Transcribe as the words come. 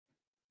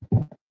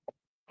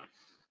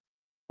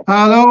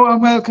Hello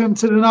and welcome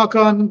to the Knock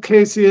On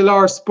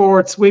KCLR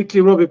Sports weekly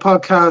rugby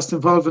podcast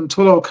involving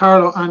Tullow,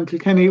 Carlow and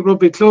Kilkenny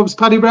rugby clubs.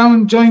 Paddy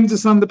Browne joins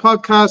us on the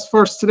podcast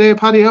first today.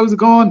 Paddy, how's it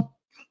going?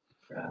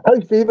 Hi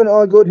Stephen,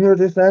 all good here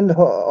this end.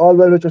 All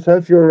well with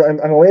yourself. I'm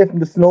away from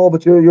the snow,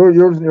 but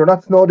you're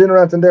not snowed in or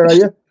anything there, are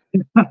you?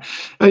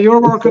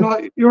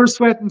 You're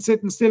sweating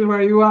sitting still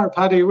where you are,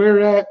 Paddy.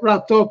 We're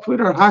wrapped up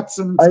with our hats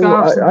and I'm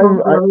scarves.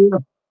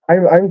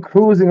 I'm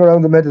cruising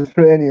around the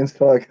Mediterranean,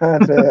 so I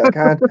can't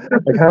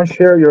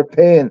share your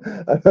pain,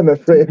 I'm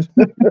afraid.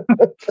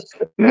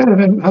 Yeah,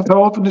 and have to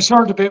open the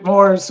shirt a bit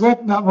more,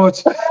 sweating that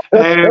much.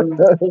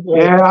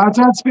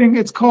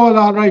 It's cold,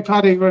 all right,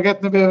 Paddy. We're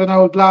getting a bit of an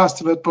old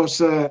blast of it, but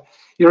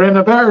you're in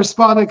a better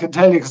spot, I can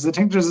tell you, because I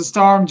think there's a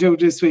storm due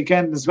this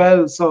weekend as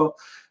well. So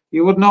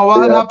you wouldn't know what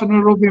will happen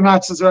with rugby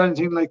matches or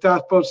anything like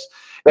that. But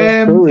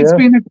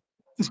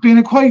it's been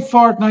a quite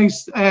fortnight.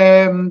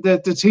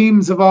 The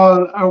teams have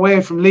all are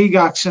away from league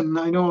action.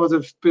 I know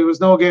that there was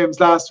no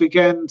games last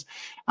weekend,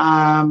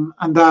 and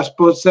that.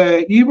 But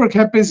you were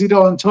kept busy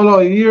though in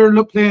Tullow.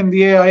 You're playing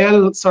the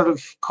AIL sort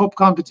of cup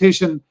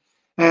competition,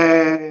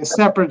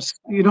 separate,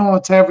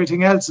 to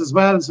everything else as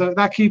well. So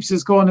that keeps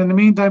us going in the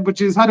meantime. But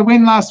you had a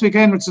win last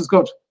weekend, which is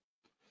good.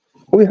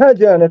 We had,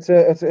 yeah, and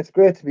it's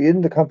great to be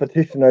in the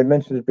competition. I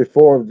mentioned it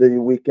before the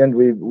weekend.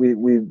 We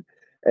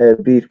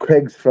beat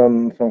Craigs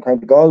from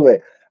County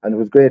Galway, and it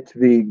was great to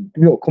be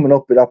coming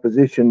up with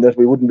opposition that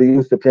we wouldn't be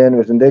used to playing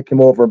with, and they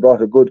came over and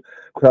brought a good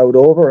crowd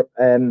over,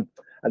 and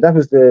that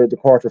was the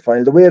quarter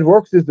final. The way it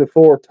works is the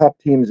four top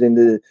teams in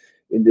the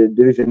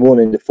Division 1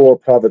 in the four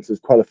provinces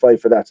qualify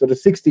for that. So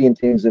there's 16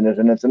 teams in it,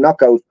 and it's a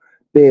knockout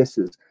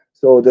basis.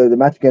 So the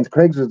match against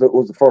Craigs was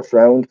the first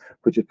round,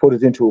 which had put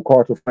us into a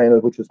quarter final,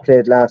 which was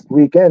played last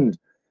weekend.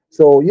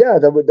 So yeah,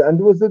 there's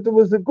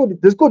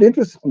good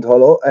interest in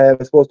Tullow.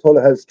 I suppose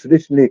Tullow has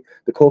traditionally,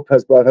 the cup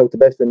has brought out the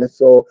best in it.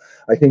 So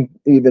I think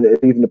it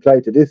even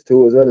applied to this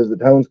too, as well as the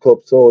Towns Cup.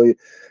 So we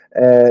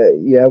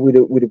had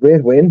a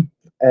great win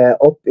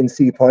up in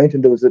Seapoint,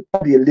 and there was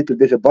probably a little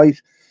bit of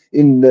bite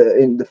in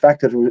the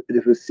fact that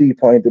it was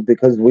Seapoint,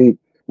 because we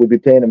would be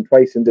playing them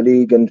twice in the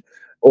league, and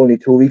only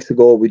 2 weeks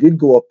ago we did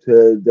go up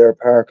to their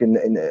park and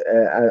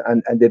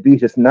they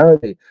beat us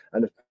narrowly,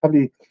 and it's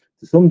probably,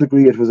 to some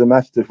degree, it was a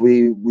match that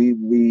we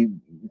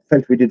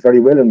felt we did very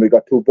well, and we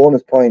got 2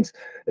 bonus points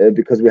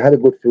because we had a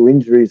good few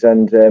injuries,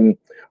 and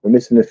we're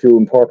missing a few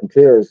important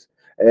players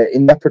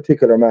in that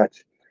particular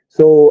match.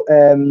 So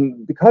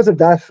because of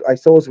that, I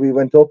suppose we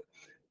went up,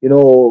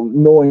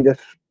 knowing that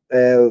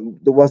there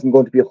wasn't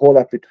going to be a whole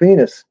lot between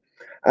us,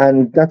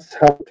 and that's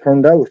how it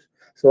turned out.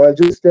 So I'll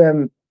just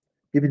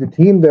give you the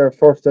team there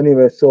first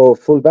anyway. So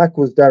full back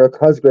was Derek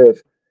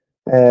Cosgrave.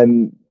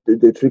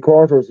 The three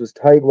quarters was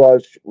Tyg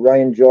Walsh,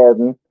 Ryan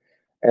Jordan,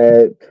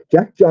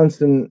 Jack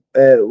Johnson,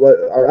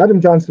 or Adam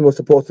Johnson was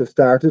supposed to have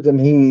started, and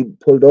he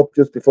pulled up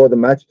just before the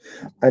match,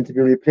 and to be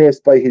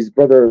replaced by his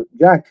brother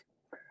Jack.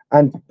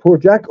 And poor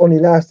Jack only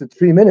lasted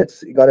 3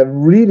 minutes. He got a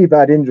really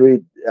bad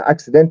injury,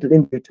 accidental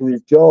injury to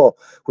his jaw,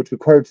 which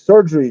required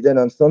surgery then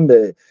on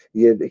Sunday.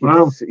 He had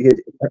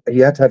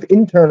to have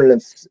internal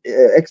and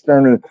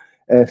external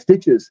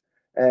stitches.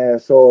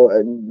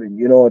 And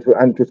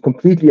it was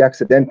completely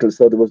accidental,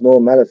 so there was no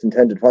malice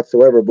intended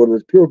whatsoever, but it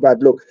was pure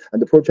bad luck.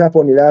 And the poor chap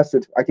only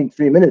lasted, I think,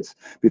 3 minutes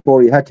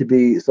before he had to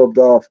be subbed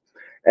off.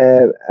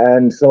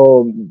 And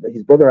so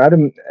his brother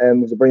Adam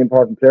was a very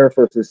important player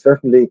for us. Is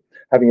certainly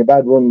having a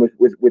bad run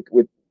with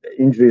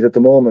injuries at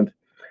the moment.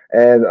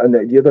 And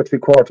the other three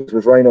quarters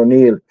was Ryan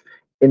O'Neill.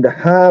 In the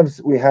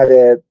halves, we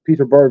had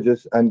Peter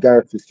Burgess and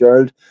Gareth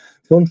Fitzgerald.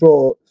 Front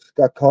row,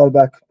 Scott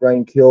Callback,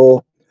 Brian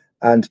Keogh,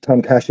 and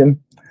Tom Casham.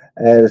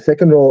 The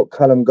second row,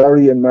 Colin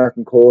Gurry and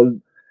Martin Cole.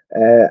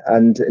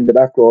 And in the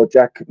back row,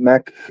 Jack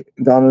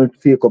MacDonald,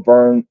 Fiaco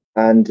Byrne,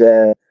 and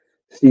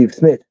Steve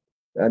Smith.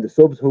 And the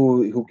subs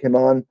who came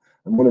on,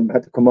 and one of them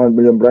had to come on,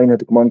 William Bryan had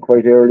to come on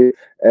quite early,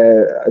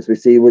 as we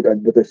see, but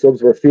the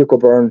subs were Fiaco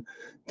Byrne,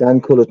 Dan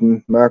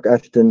Culleton, Mark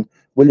Ashton,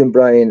 William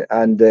Bryan,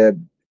 and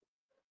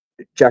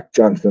Jack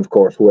Johnson, of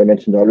course, who I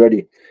mentioned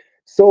already.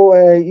 So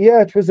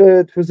it was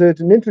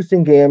an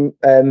interesting game,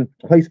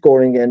 high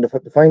scoring game.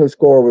 The final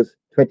score was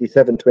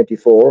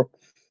 27-24.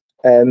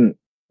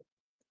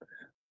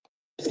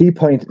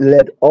 Seapoint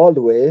led all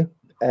the way.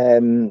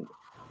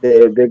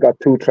 They got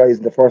 2 tries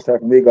in the first half,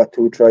 and we got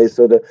 2 tries.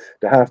 So the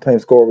halftime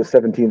score was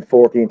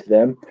 17-14 to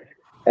them.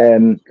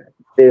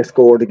 They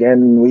scored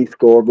again, we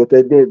scored, but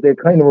they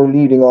kind of were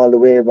leading all the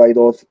way by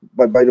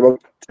about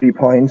 3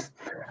 points.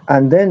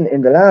 And then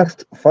in the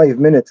last 5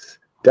 minutes,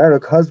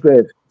 Derek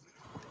Cosgrave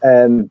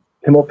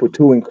came up with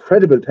 2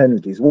 incredible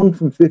penalties, one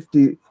from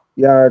 50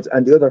 yards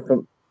and the other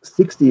from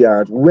 60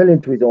 yards, well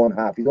into his own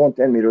half, his own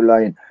 10-metre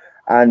line,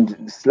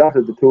 and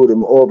slotted the 2 of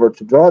them over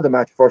to draw the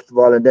match first of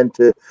all, and then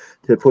to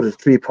put us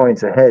 3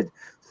 points ahead.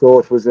 So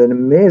it was an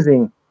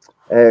amazing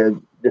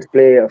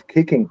display of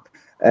kicking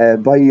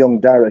by young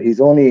Dara. He's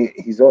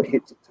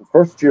the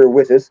first year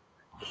with us,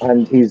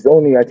 and he's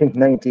only, I think,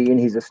 19.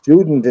 He's a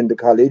student in the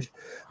college,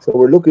 so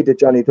we're lucky that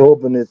Johnny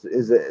Tobin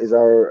is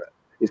our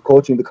is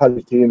coaching the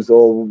college team,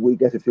 so we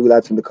get a few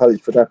lads from the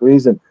college for that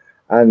reason.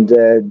 And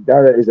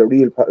Dara is a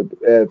real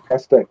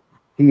prospect.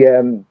 He's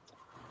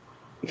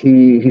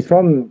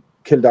from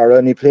Kildare,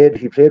 and he played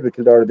with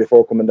Kildare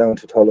before coming down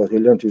to Tullow. He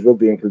learned his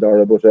rugby in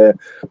Kildare, but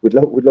we'd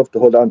love to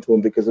hold on to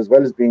him, because as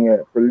well as being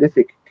a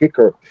prolific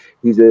kicker,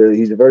 he's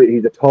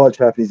a tall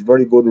chap. He's a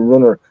very good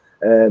runner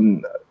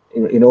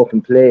in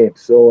open play.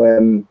 So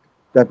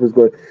that was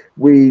good.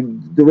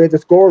 The way the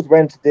scores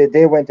went,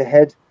 they went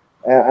ahead,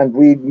 and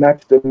we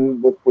matched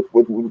them, but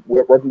we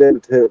weren't able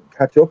to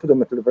catch up with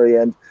them until the very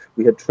end.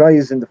 We had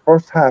tries in the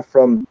first half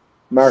from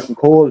Martin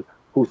Cole,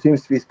 who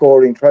seems to be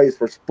scoring tries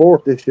for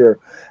Sport this year,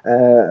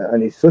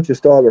 and he's such a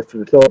stalwart for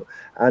the club.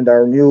 And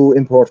our new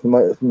import from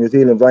New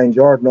Zealand, Ryan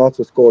Jordan,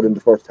 also scored in the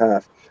first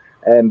half.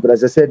 But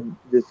as I said,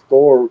 the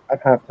score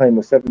at half-time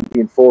was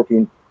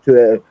 17-14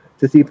 to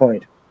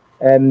Seapoint.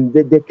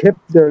 They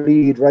kept their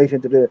lead right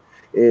into the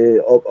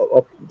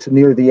up to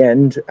near the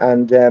end,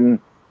 and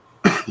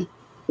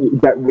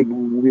that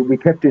we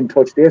kept in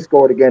touch. They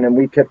scored again, and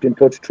we kept in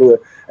touch through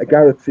a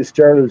Gareth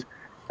Fitzgerald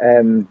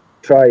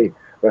try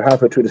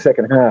halfway through the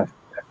second half.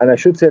 And I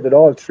should say that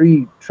all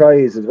three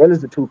tries, as well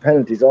as the two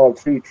penalties, all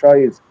three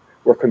tries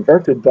were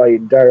converted by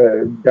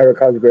Dara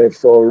Cosgrave.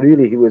 So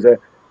really, he was a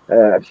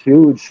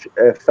huge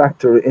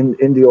factor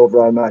in the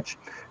overall match.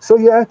 So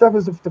yeah, that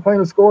was the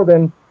final score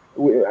then.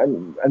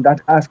 And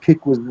that last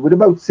kick was with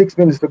about 6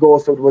 minutes to go,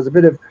 so it was a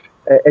bit of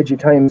edgy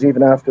times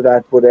even after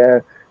that. But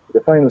the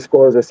final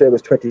score, as I say,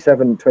 was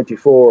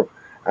 27-24,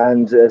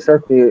 and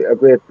certainly a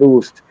great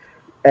boost.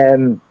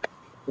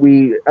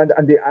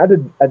 The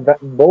added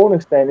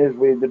bonus then is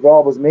the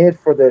draw was made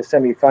for the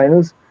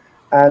semi-finals,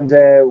 and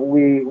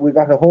we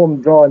got a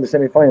home draw in the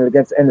semi-final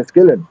against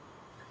Enniskillen.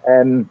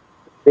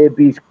 They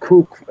beat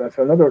Cook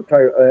for another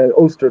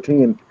Ulster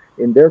team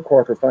in their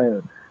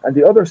quarter-final, and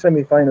the other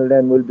semi-final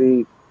then will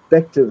be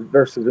Bective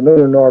versus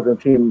another northern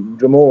team,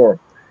 Dromore.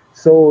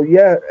 So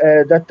yeah,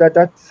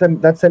 that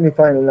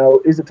semi-final now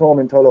is at home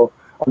in Tullow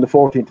on the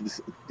 14th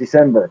of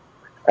December,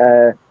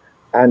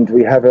 and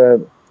we have a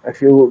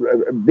few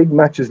big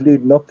matches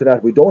leading up to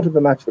that. We don't have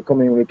a match the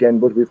coming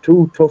weekend, but we have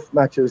two tough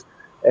matches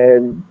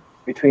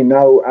between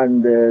now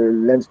and the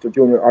Leinster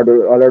Junior or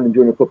the All-Ireland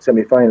Junior Cup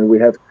semi-final. We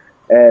have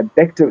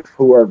Bective,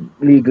 who are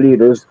league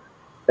leaders,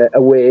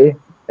 away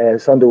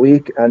Sunday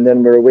week, and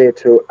then we're away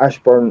to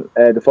Ashbourne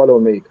the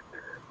following week.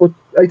 But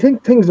I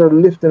think things are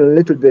lifting a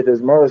little bit,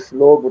 as Maurice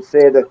Logue would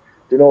say, that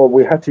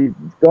we had to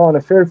draw on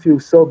a fair few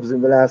subs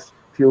in the last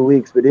few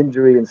weeks with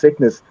injury and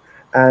sickness,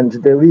 and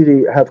they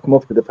really have come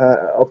up to the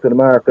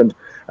mark. And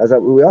as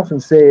we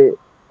often say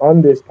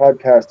on this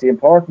podcast, the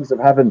importance of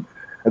having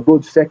a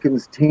good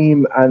seconds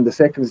team, and the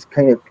seconds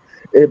kind of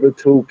able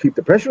to keep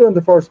the pressure on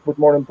the first, but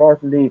more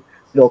importantly,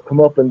 come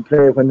up and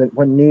play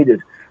when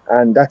needed.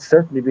 And that's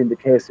certainly been the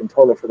case in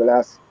Tullow for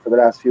the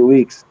last few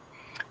weeks.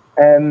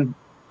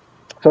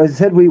 So as I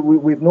said,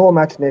 we've no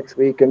match next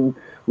week, and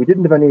we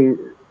didn't have any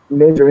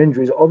major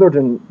injuries other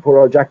than poor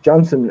old Jack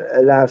Johnson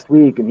last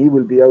week, and he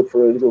will be out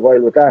for a little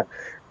while with that.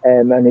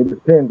 And he was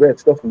playing great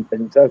stuff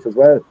himself as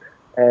well.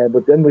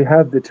 But then we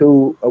have the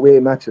two away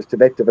matches to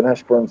Bective and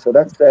Ashbourne, so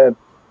that's a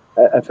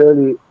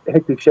fairly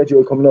hectic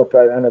schedule coming up.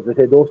 And as I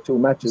say, those two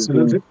matches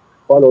being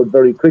followed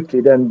very quickly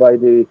then by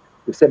the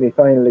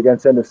semi-final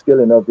against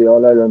Enniskillen of the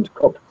All-Ireland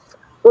Cup.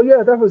 So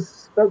yeah, that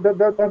was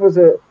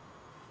a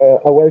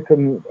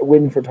welcome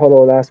win for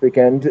Tullow last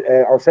weekend.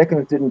 Our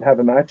seconds didn't have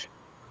a match.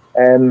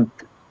 The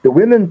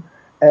women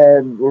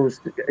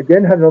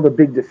again had another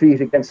big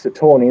defeat against the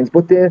Suttonians,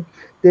 but they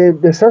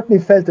certainly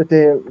felt that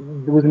there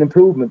was an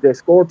improvement. They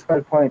scored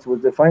 12 points.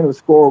 The final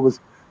score was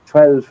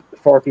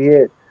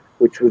 12-48,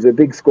 which was a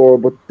big score,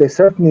 but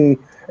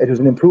it was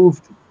an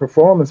improved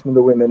performance from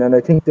the women, and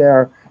I think they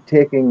are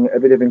taking a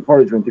bit of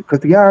encouragement, because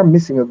they are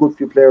missing a good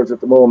few players at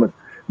the moment,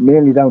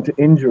 mainly down to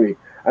injury.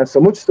 And so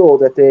much so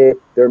that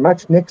their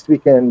match next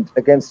weekend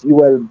against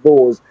UL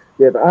Bohs,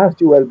 they've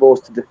asked UL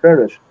Bohs to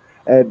defer it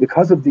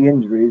because of the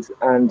injuries,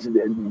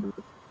 and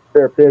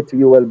fair play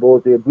to UL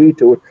Bohs, they agreed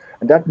to it.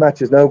 And that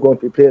match is now going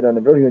to be played on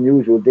a very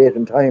unusual date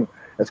and time.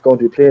 It's going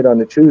to be played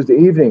on a Tuesday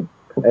evening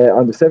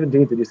on the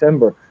 17th of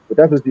December. But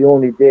that was the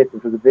only date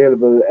that was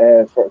available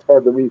for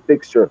the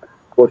refixture.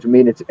 But I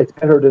mean, it's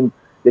better than,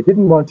 they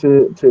didn't want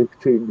to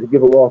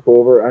give a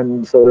walkover,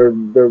 and so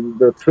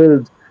they're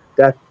thrilled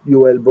that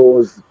UL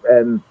Bohs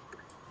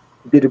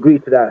did agree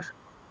to that.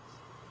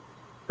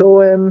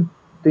 So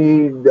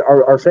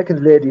our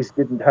second ladies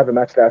didn't have a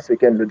match last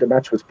weekend. The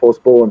match was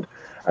postponed,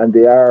 and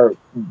they are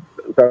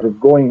sort of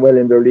going well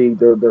in their league.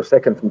 They're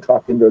second from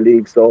top in their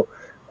league, so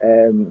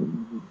they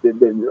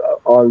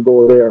all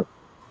go there.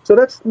 So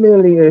that's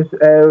mainly it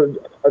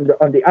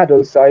on the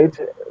adult side,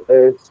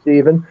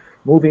 Stephen.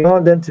 Moving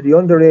on then to the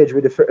underage,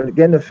 with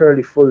again a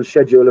fairly full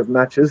schedule of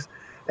matches.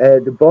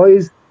 The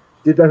boys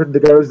did better than the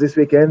girls this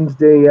weekend.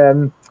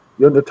 The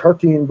under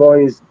 13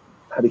 boys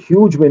had a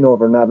huge win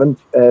over Navan,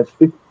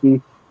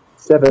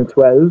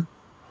 57-12.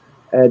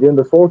 The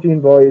under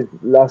 14 boys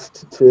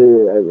lost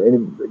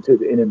in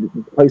a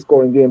high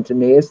scoring game to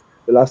Naas.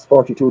 They lost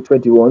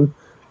 42-21.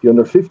 The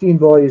under 15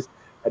 boys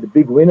had a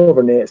big win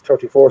over Naas,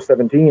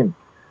 34-17.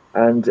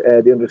 And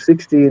the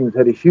under-16s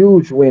had a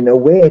huge win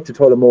away to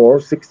Tullamore,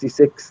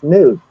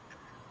 66-0.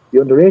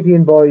 The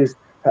under-18 boys,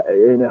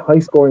 in a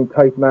high-scoring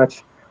tight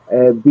match,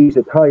 beat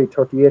a tie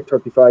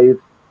 38-35.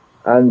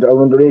 And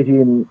our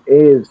under-18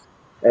 A's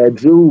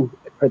drew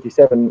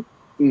 27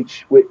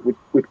 each with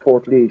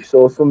Portlaoise.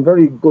 So some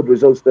very good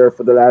results there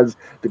for the lads.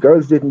 The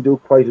girls didn't do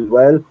quite as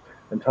well,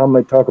 and Tom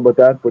might talk about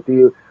that, but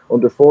the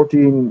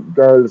under-14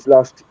 girls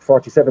lost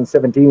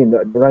 47-17,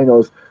 the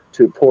Rhinos,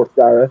 to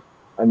Portdara,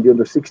 and the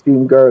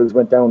under-16 girls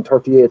went down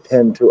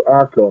 38-10 to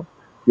Carlow.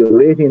 The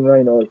under-18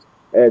 Rhinos,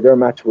 their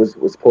match was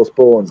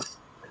postponed.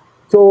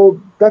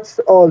 So that's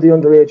all the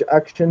underage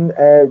action.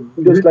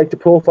 Just like to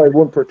profile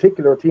one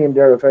particular team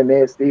there, if I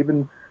may,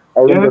 Stephen.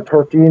 Our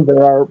under-13,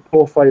 they're our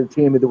profile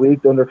team of the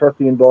week, the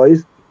under-13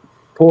 boys,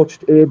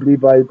 coached ably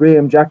by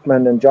Graham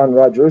Jackman and John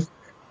Rogers.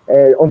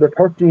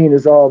 Under-13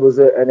 is always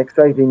an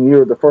exciting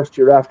year, the first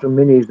year after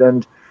minis,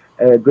 and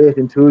great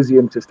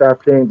enthusiasm to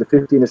start playing the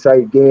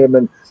 15-a-side game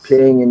and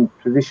playing in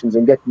positions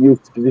and getting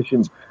used to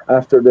positions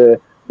after the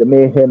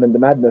mayhem and the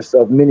madness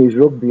of minis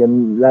rugby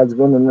and lads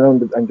running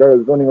around and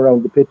girls running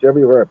around the pitch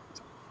everywhere.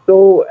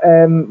 So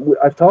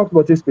I've talked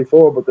about this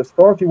before, but there's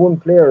 41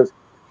 players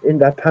in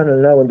that panel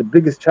now, and the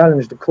biggest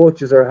challenge the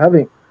coaches are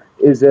having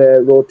is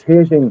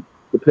rotating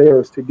the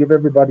players to give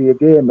everybody a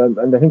game, and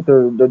I think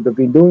they've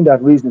been doing that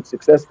reasonably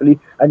successfully,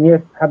 and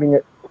yet having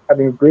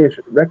a great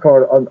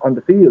record on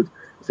the field.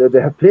 So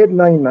they have played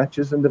 9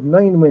 matches and they've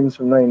 9 wins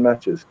from 9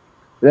 matches.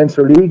 The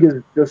Leinster League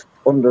is just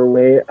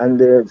underway,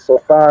 and so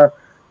far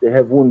they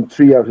have won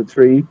 3 out of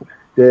 3.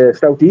 The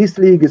South East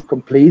League is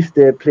complete.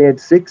 They played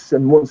 6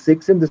 and won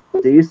 6 in the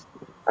South East,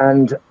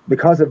 and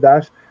because of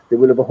that, they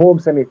will have a home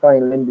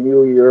semi-final in the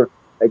new year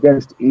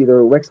against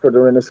either Wexford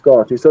or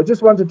Enniskillen. So I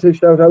just wanted to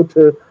shout out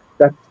to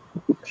that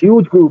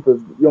huge group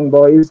of young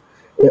boys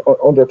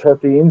under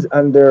 13s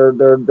and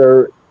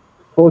their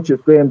coaches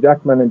Graham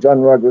Jackman and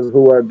John Rogers,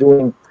 who are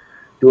doing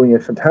a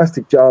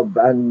fantastic job.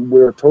 And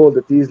we're told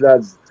that these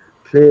lads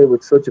play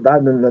with such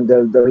abandon, and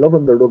they're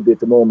loving their rugby at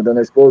the moment. And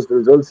I suppose the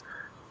results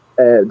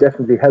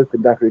definitely help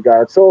in that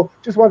regard. So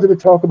just wanted to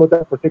talk about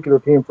that particular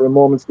team for a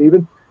moment,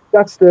 Stephen.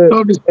 That's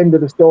the end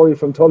of the story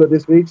from Tullow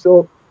this week.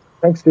 So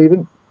thanks,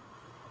 Stephen.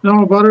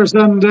 No bothers,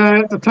 and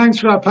thanks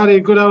for that, Paddy.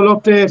 Good old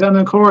update, and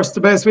of course the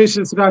best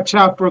wishes to that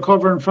chap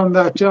recovering from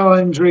that jaw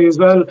injury as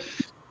well.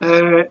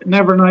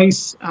 Never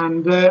nice,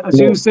 and as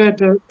you said,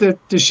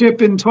 the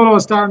ship in Tullow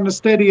is starting to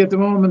steady at the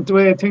moment. The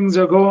way things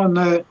are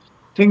going,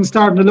 things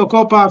starting to look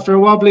up after a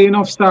wobbly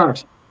enough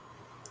start.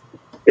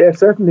 Yeah,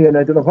 certainly, and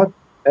I don't know what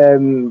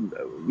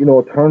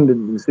turned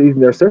in the season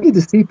there. Certainly,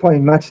 the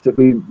Seapoint match that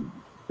we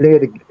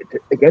played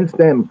against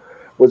them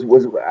was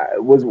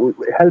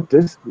helped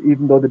us,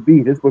 even though they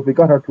beat us, but we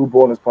got our 2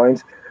 bonus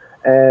points.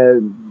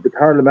 The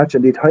Carlow match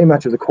and the Thai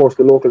matches, of course,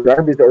 the local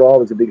derbies, are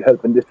always a big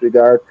help in this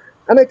regard.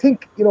 And I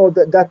think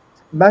that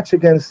match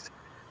against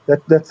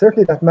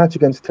certainly that match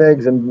against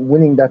Cleggs and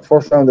winning that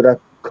first round of that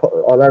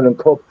All Ireland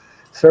Cup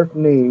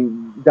certainly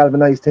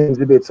galvanised things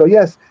a bit. So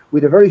yes,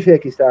 we had a very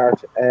shaky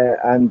start,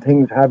 and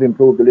things have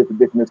improved a little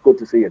bit, and it's good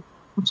to see it.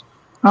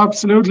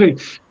 Absolutely,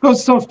 good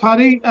stuff,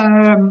 Paddy.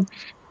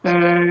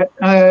 Thanks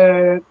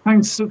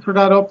for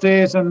that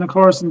update, and of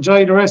course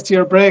enjoy the rest of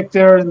your break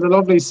there in the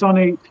lovely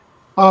sunny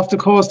off the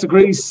coast of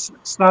Greece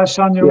 /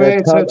 on your way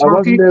to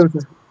Turkey.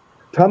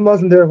 Tom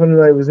wasn't there when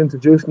I was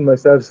introducing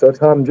myself, so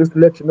Tom, just to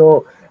let you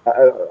know,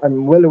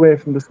 I'm well away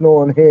from the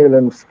snow and hail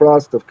and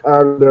frost of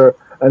Carlow there,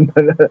 and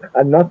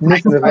not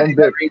missing it on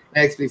bit. It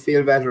makes me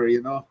feel better,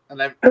 and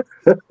I'm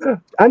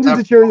and just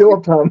to cheer you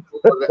up, Tom.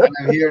 And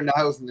I'm here in the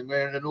house and I'm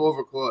wearing an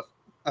overcoat.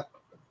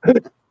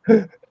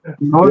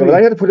 Yeah,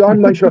 I had to put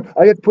on my shirt.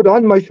 I had to put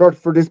on my shirt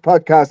for this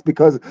podcast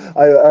because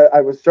I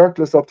was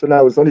shirtless up to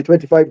now. It's only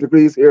 25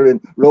 degrees here in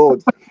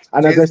Rhodes,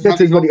 and as I said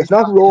to everybody, it's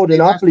not Rhodes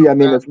in Offaly. I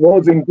mean, it's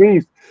Rhodes in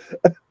Greece.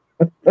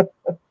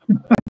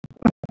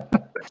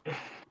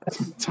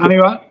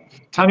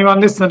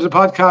 Anyone listening to the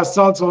podcast is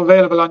also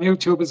available on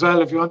YouTube as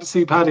well if you want to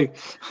see Paddy.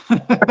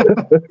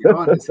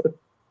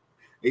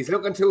 He's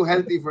looking too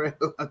healthy for it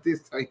at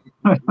this time.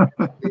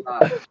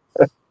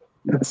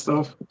 Good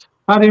stuff.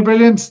 Paddy,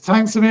 brilliant.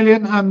 Thanks a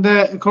million. And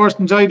of course,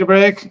 enjoy the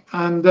break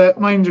and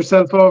mind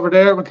yourself over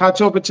there. We'll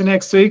catch up with you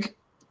next week.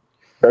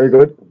 Very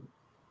good.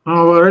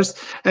 No worries.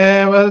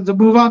 Well, to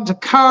move on to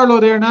Carlow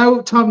there now.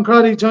 Tom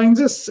Crotty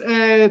joins us.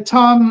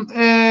 Tom,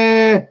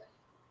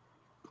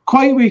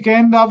 quiet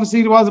weekend.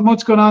 Obviously, there wasn't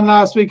much going on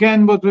last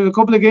weekend, but we have a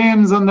couple of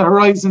games on the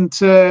horizon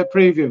to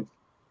preview.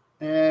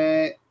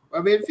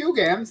 Well, we had a few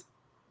games.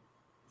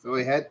 So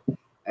we had...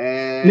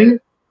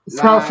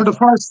 for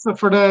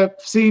the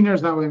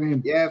seniors now, I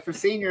mean. Yeah, for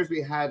seniors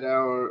we had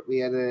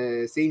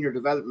a senior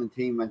development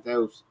team went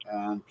out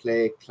and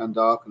played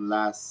Clondalkin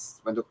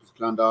went up to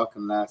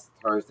Clondalkin last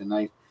Thursday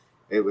night.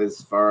 It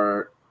was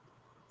for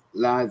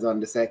lads on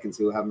the seconds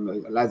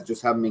lads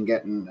just haven't been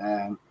getting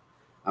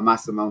a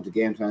massive amount of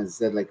game time.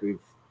 As I said,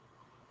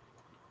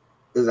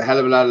 there's a hell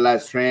of a lot of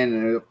lads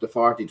training, up to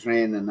 40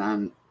 training,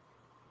 and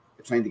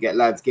trying to get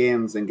lads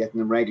games and getting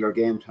them regular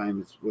game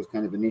time was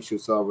kind of an issue.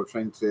 So we're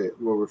trying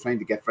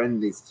to get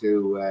friendlies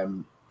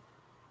to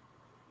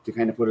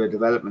kind of put a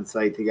development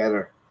side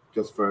together,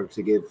 just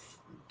to give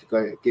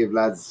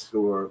lads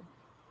who are,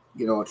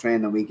 you know,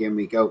 training week in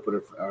week out,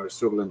 but are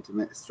struggling to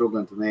make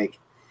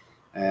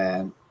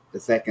the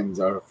seconds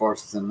or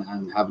firsts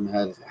and haven't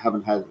had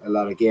a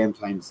lot of game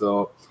time.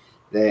 So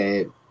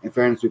in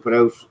fairness, we put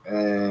out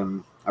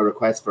a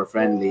request for a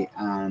friendly,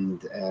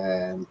 and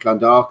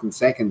Clondalk and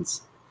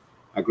seconds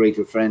agreed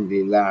to a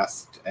friendly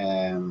last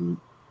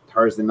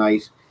Thursday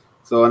night.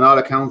 So on all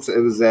accounts, it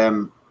was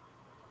a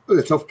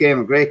tough game,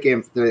 a great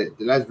game. The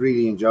lads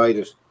really enjoyed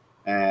it.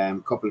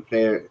 Couple of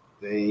players,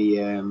 they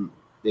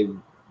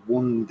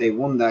won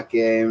that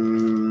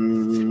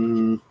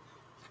game.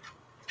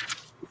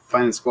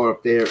 Final score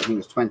up there, I think it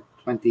was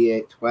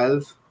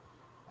 28-12.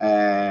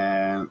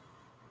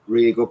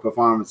 Really good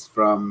performance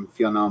from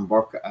Fionn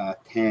Burke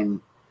at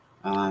 10,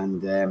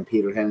 and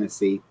Peter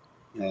Hennessy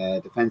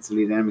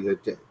defensively. Then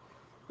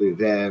with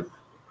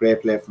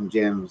great play from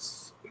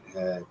James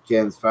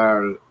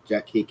Farrell,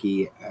 Jack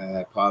Hickey,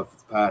 Paul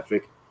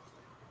Fitzpatrick,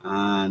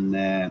 and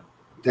then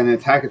an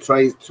attack of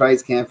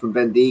tries came from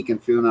Ben Deacon,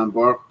 Fionn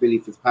Burke, Billy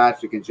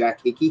Fitzpatrick, and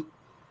Jack Hickey.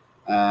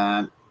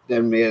 Then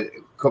we had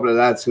a couple of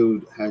lads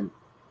who had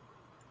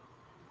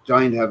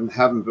joined,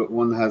 haven't, but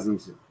one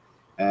hasn't.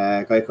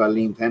 A guy called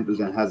Liam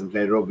Templeton hasn't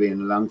played rugby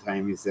in a long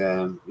time. He's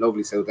a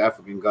lovely South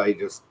African guy,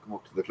 just come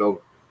up to the club.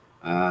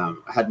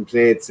 Hadn't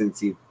played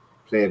since he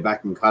played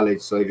back in college,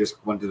 so I just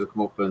wanted to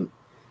come up and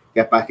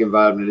get back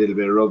involved in a little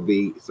bit of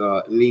rugby.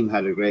 So Liam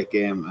had a great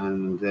game,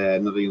 and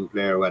another young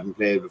player who hadn't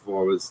played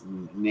before was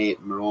Nate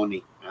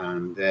Maroney,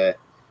 and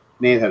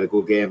Nate had a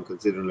good game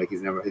considering like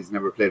he's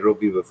never played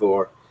rugby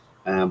before,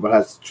 but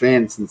has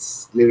trained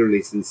since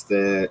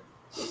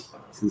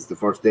the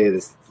first day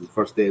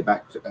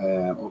back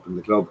up in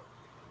the club.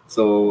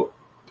 So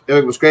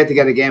it was great to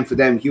get a game for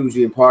them,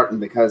 hugely important,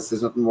 because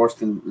there's nothing worse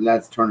than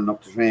lads turning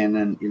up to train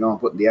and, you know,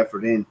 putting the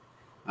effort in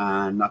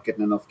and not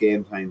getting enough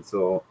game time.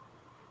 So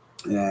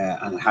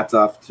and hats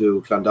off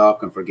to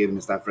Clondalkin for giving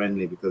us that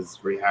friendly, because it's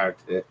very hard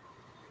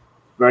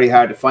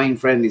to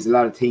find friendlies. A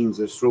lot of teams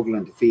are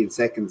struggling to field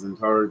seconds and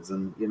thirds,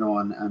 and, you know,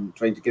 and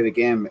trying to get a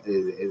game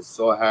is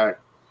so hard.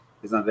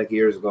 It's not like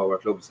years ago where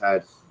clubs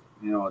had,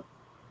 you know,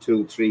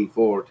 2, 3,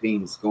 4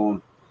 teams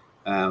going.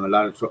 A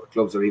lot of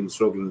clubs are even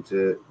struggling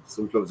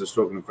some clubs are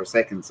struggling for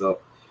seconds.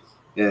 So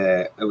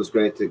it was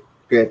great to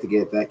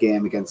get that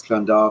game against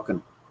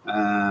Clondalkin.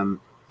 Then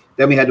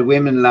we had the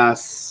women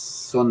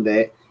last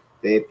Sunday.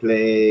 They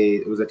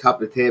played, it was a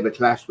top of the table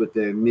clash with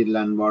the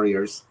Midland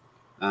Warriors,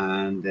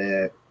 and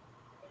the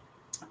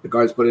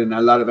girls put in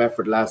a lot of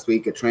effort last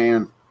week at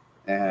training.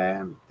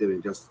 They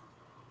were just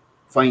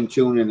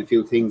fine-tuning a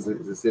few things.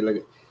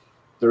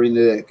 They're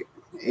in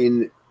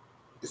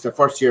it's their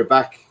first year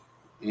back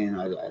in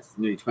it's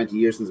nearly 20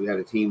 years since we had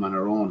a team on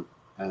our own.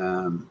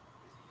 And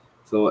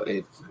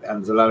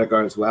there's a lot of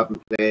girls who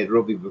haven't played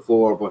rugby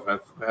before, but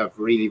have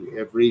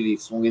really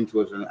swung into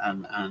it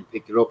and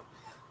picked it up.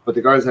 But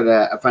the girls had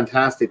a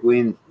fantastic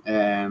win,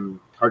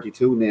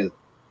 32-0,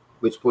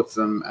 which puts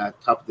them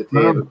at top of the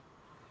table.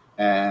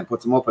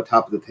 Puts them up at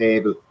top of the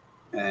table.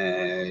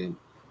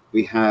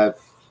 We have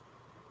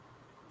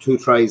 2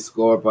 tries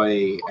scored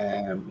by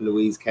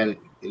Louise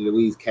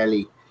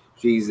Kelly.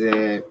 She's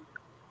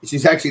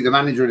actually the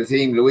manager of the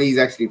team. Louise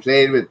actually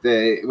played with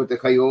the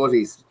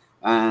Coyotes,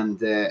 and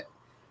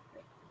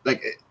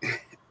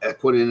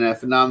put in a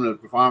phenomenal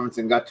performance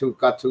and got two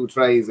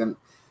tries. And,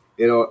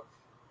 you know,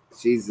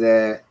 she's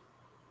been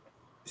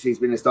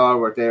a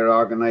stalwart there,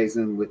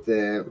 organising with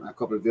a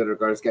couple of the other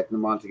girls, getting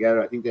them all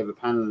together. I think they have a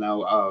panel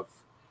now of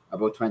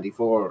about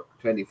 24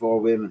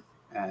 women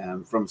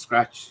from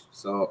scratch.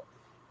 So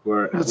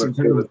we're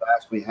good with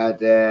that. We had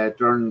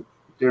Byrne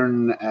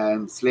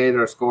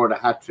Slater scored a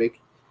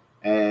hat-trick.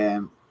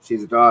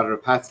 She's a daughter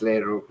of Pat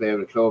Slater, who played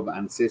with the club,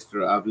 and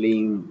sister of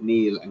Liam,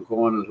 Neil and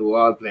Conal, who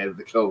all played with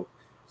the club.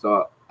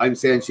 So I'm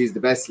saying she's the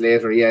best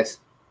Slater yet.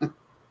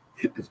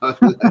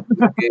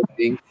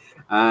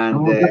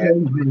 And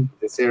the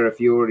Sarah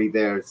Fury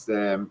there's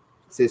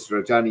sister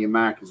of Johnny and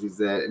Mark, she's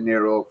a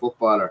near-old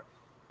footballer.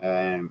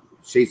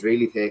 She's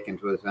really taken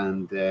to it,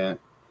 and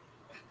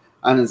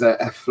there's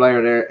a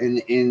flyer there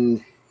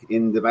in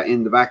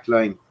the back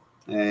line.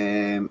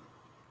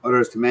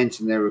 Others to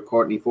mention there were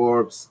Courtney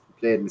Forbes,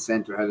 played in the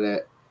centre,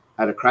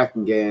 had a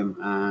cracking game,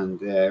 and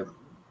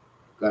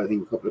got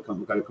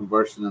a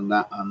conversion on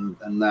that, and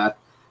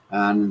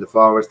in the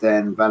forwards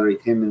then Valerie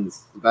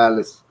Timmins. Val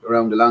is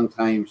around a long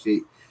time.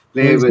 She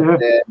played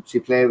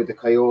with the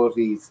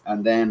Coyotes,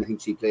 and then I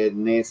think she played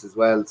in Naas as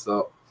well.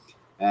 So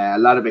a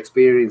lot of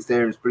experience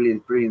there. It's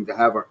brilliant to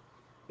have her.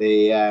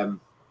 Their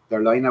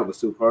lineup was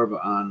superb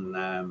on.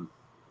 I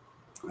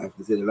have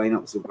to say the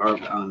lineup was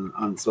superb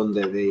on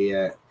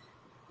Sunday.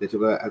 They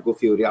took a good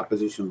few of the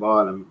opposition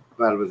ball, and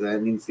Val was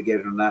an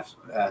instigator on that,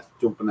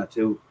 jumping at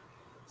 2.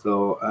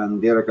 So, and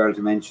the other girl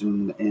to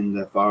mention in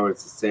the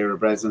forwards, Sarah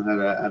Breslin,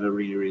 had a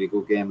really, really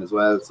good game as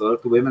well. So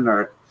the women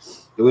are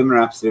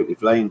absolutely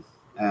flying.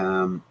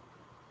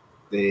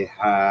 they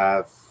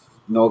have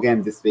no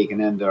game this week,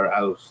 and then they're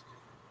out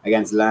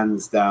against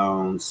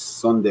Lansdowne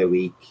Sunday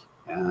week,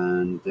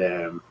 and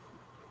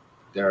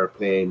they're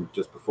playing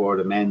just before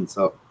the men.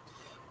 So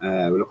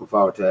we're looking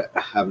forward to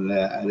having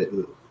a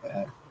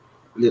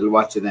little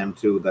watch of them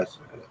too. That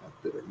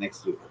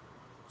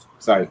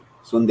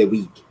Sunday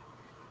week.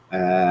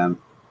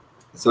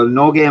 So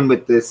no game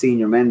with the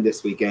senior men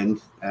this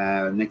weekend.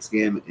 Next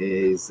game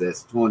is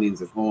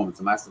Suttonians at home.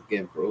 It's a massive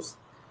game for us.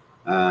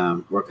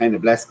 We're kind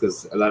of blessed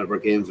because a lot of our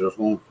games are at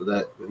home for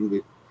that.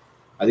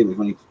 I think we've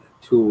only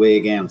 2 away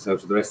games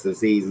out of the rest of the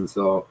season.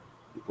 So,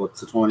 but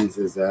Suttonians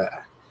is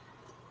a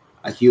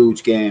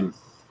huge game,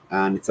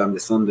 and it's on the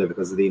Sunday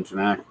because of the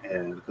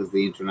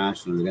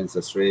international against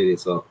Australia.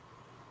 So,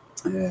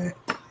 the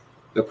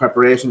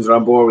preparations are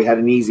on board. We had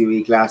an easy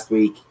week last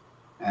week.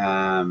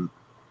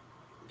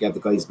 Gave the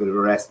guys a bit of a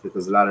rest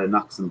because a lot of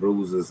knocks and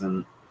bruises,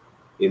 and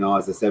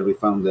as I said, we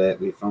found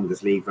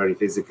this league very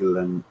physical,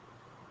 and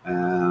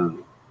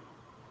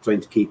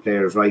trying to keep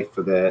players right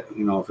for the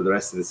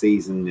rest of the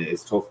season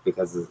is tough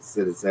because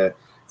it's a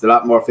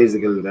lot more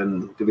physical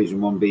than Division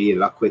 1B, a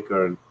lot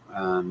quicker,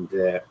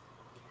 and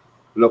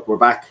look, we're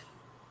back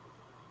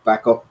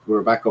up.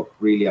 We're back up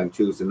really on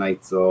Tuesday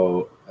night,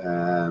 so.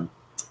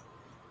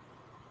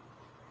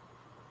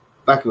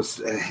 Back was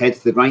head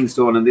to the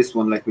grindstone on this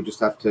one. Like we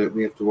have to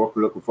work.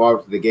 We're looking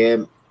forward to the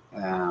game. We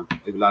have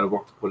a lot of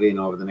work to put in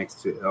over the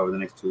next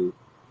two,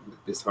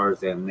 this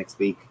Thursday and next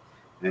week,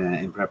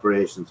 in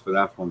preparations for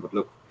that one. But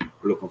look,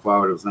 we're looking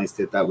forward. It was nice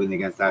to hit that win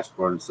against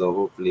Ashbourne. So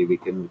hopefully we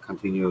can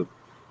continue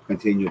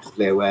to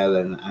play well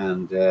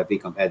and be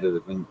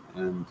competitive and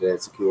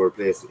secure a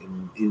place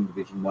in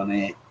Division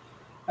 1A.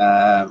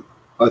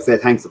 I'd say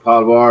thanks to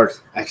Paul Ward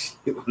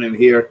actually when I'm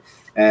here.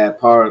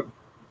 Paul.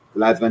 The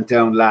lads went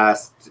down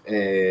last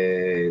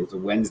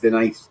Wednesday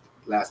night,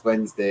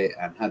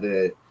 and had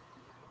a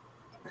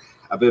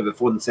bit of a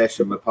fun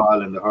session with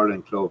Paul and the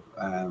hurling club,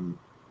 and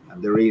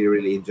they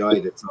really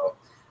enjoyed it. So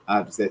I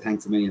have to say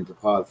thanks a million to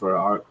Paul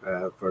for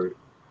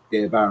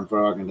Byrne for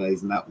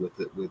organising that with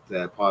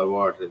Paul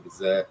Ward. It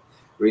was a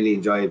really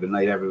enjoyable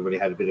night. Everybody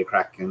had a bit of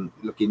crack, and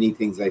look, you need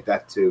things like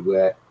that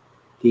to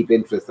keep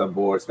interest on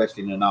board,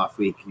 especially in an off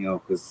week.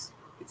 Because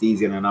it's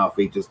easy in an off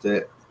week just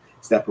to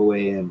step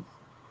away and.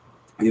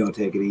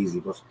 Take it easy,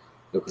 but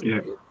look,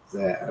 it's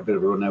a bit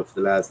of a run out for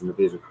the lads and a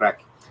bit of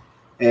crack.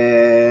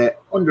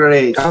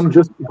 Underage.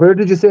 Where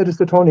did you say the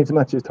Suttonians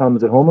matches, Tom?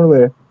 Is it home or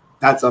away?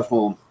 That's at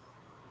home.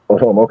 At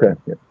home, okay.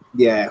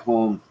 Yeah,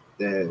 home.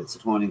 The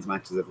Suttonians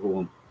matches at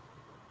home.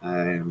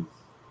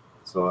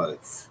 So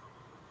it's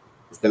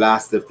the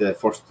last of the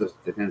first.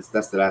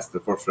 That's the last of the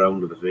first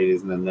round of it, really,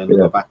 isn't it? And then we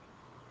go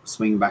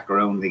swing back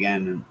around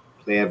again, and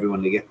play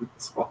everyone again.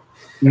 So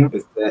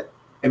it's an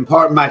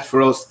important match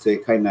for us to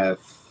kind of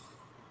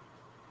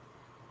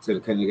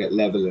get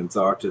level and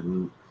sorted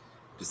and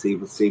to see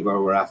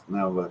where we're at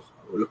now. But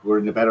look, we're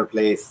in a better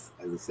place,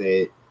 as I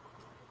say.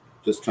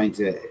 Just trying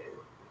to,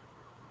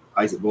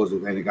 I suppose we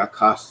kind of got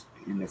caught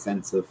in the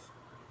sense of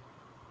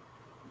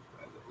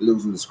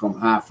losing the scrum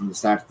half from the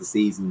start of the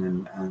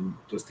season, and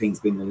just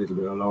things being a little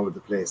bit all over the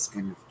place.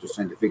 Kind of just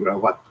trying to figure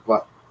out what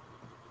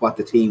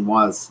the team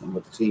was and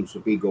what the team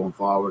should be going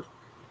forward.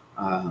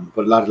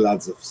 But a lot of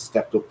lads have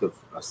stepped up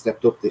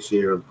this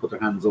year and put their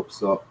hands up.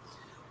 So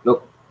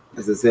look.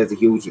 As I said,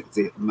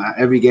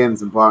 every game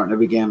is important.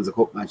 Every game is a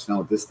cup match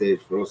now at this stage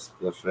for us.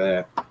 But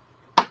as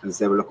I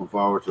say, we're looking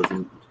forward to it,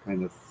 and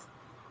kind of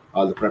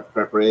all the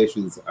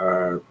preparations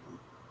are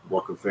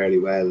working fairly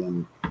well.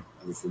 And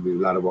as I said, we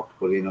have a lot of work to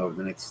put in over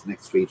the next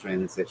 3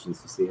 training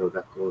sessions to see how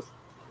that goes.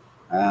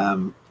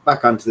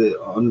 Back onto the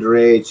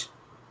underage.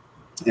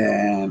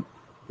 The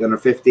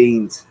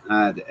under-15s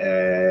had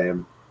a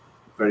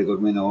very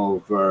good win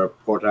over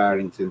Port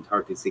Arlington,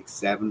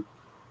 36-7.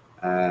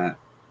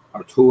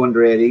 Our 2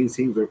 under-18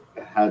 teams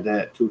had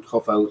 2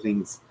 tough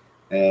outings.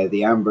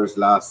 The Ambers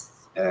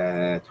lost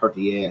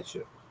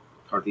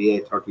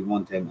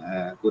 38-31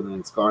 to Goodman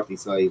and Scarthy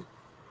side.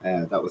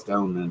 That was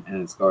down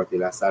in Scarthy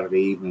last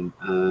Saturday evening.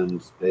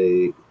 And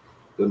the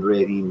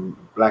under-18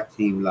 black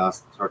team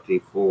lost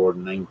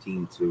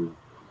 34-19 to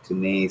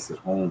Naas at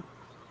home.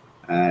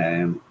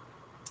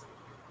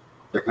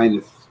 They're kind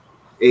of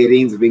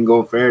 18s have been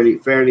going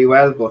fairly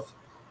well, but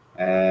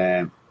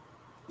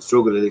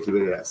struggled a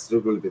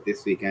bit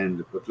this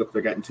weekend. But look,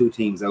 they're getting 2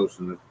 teams out,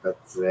 and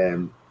that's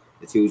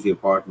it's hugely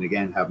important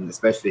again,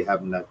 especially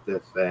having that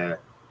the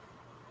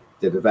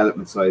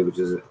development side, which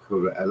is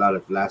a lot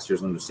of last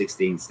year's under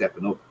 16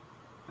 stepping up.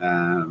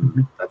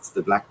 That's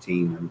the black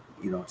team,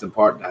 and it's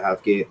important to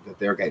have that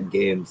they're getting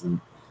games and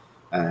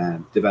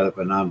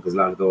developing on, because a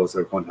lot of those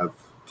are going to have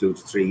 2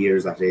 to 3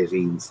 years at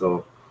 18.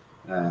 So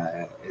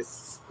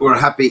we're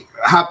happy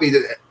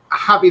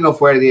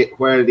enough where the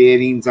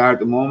 18s are at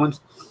the moment.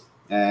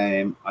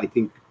 I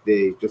think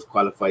they just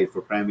qualified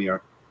for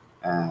Premier,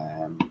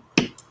 the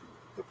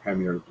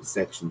Premier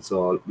section.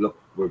 So look,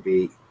 it'll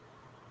be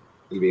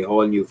a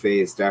whole new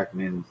phase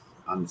starting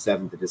on the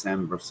 7th of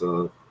December.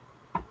 So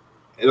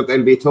look,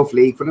 it'll be a tough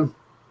league for them.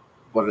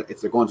 but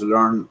if they're going to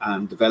learn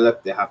and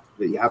develop, you have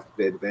to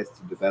play the best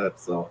to develop.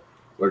 So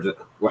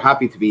we're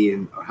happy to be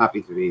in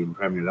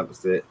Premier. That was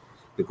the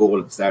goal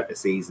at the start of the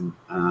season,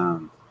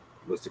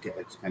 was to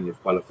kind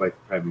of qualify for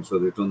Premier. So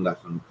they've done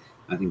that, and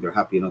I think they're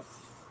happy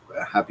enough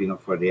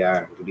where they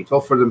are. It'll be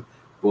tough for them,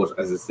 but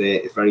as I say,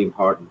 it's very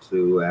important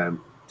to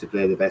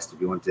play the best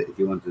if you want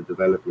to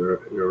develop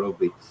your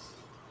rugby.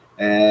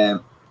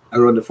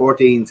 Our under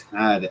 14s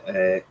had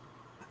a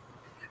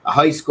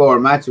high score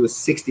match. It was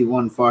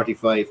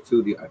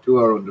 61-45 to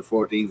our under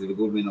 14s, with a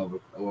good win over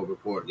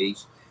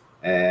Portlaoise.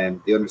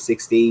 The under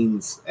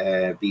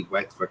 16s beat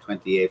Wexford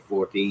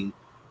 28-14,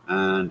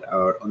 and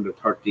our under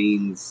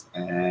 13s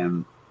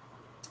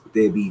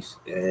they beat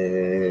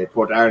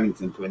Port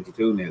Arlington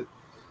 22-0.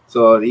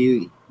 So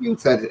you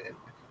said,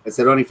 I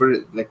said, only for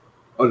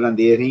other than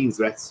the 18s,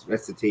 rest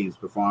of the teams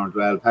performed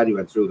well. Paddy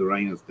went through the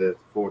rhinos, the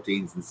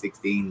 14s and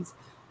 16s.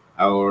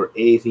 Our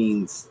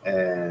 18s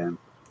are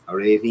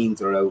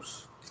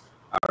out.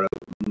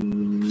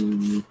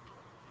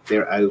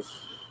 They're out.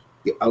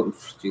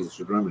 Jesus,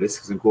 should remember this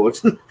because I'm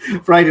coaching.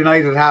 Friday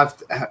night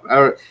at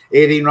our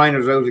 18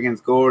 rhinos out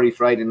against Gorey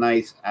Friday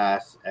night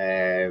at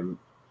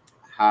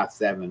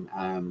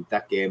 7:30.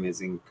 That game is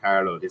in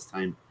Carlow this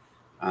time,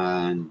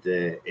 and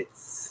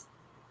it's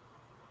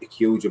a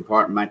huge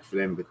important match for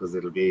them because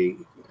it'll be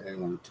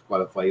to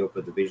qualify up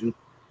a division.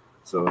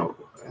 So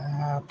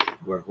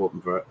we're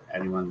hoping for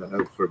anyone that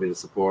out for a bit of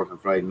support on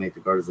Friday night. The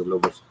girls will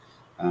love it.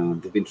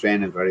 They've been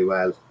training very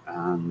well,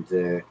 and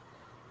they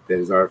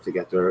deserve to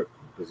get their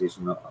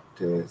position up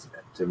to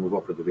move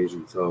up a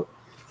division. So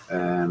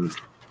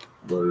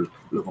we're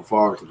looking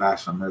forward to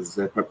that, and as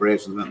the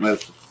preparations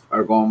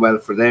are going well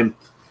for them.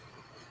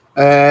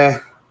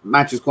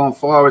 Matches going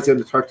forward, the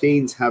under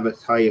 13s have a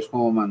tie at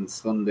home on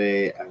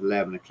Sunday at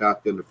 11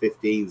 o'clock. The under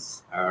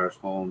 15s are at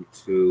home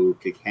to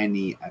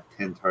Kilkenny at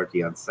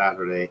 10:30 on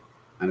Saturday.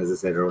 And as I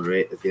said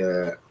earlier,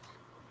 the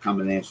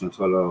combination of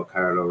Tullow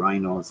Carlow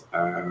Rhinos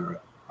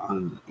are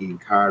in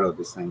Carlow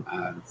this time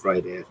on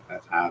Friday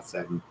at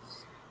 7:30.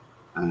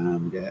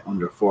 And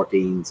under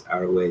 14s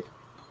are away to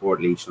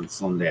Portlaoise on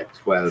Sunday at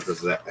 12.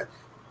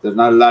 There's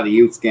not a lot of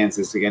youth games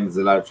this weekend. There's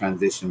a lot of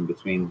transition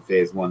between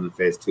phase 1 and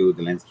phase 2 of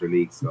the Leinster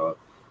League. So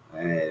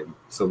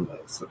some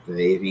the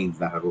 18s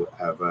that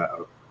have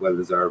a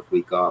well-deserved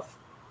week off.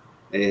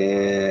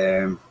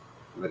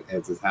 What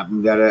else has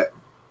happened? The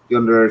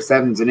under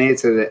 7s and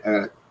 8s,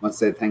 I must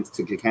say thanks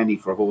to Kilkenny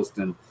for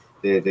hosting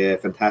the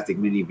fantastic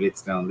mini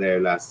blitz down there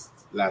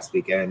last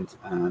weekend,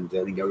 and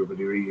I think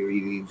everybody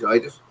really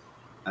enjoyed it.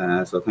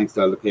 So thanks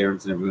to all the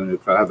parents and everyone who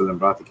travelled and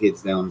brought the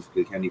kids down to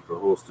Kilkenny for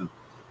hosting.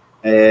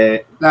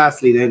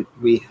 Lastly, then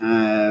we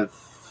have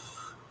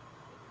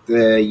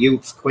the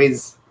youths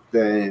quiz.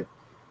 The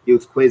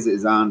youth quiz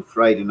is on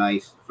Friday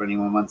night for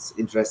anyone who's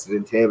interested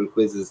in table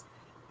quizzes.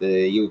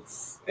 The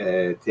youth's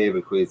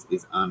table quiz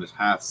is on at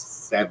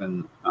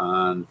 7:30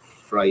 on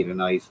Friday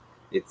night.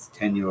 It's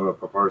 €10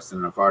 per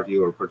person or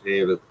 €40 per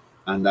table,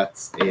 and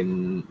that's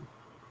in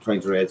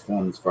trying to raise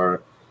funds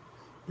for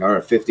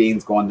our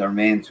 15s going their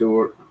main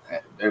tour.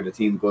 They're the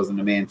team goes on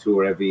the main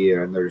tour every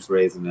year, and they're just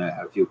raising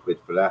a few quid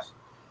for that.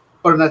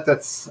 Other than that,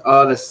 that's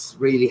all that's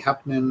really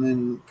happening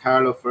in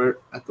Carlow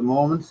at the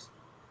moment.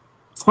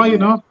 Why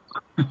not?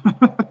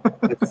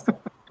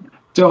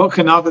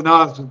 Joking, not.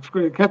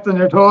 Kept on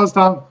your toes,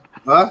 Tom.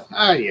 What?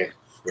 Yeah,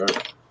 sure.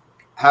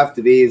 Have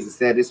to be, as I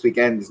said, this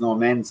weekend there's no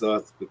men, so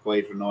it's be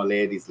quiet for no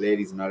ladies.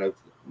 Ladies are not out.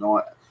 No,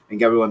 I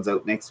think everyone's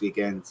out next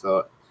weekend,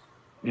 so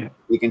yeah,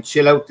 we can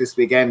chill out this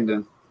weekend.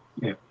 And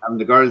having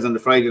the girls on the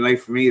Friday night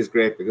for me is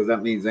great because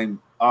that means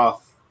I'm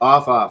off.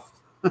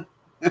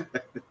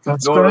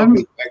 That's no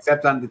rugby,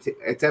 except on the TV.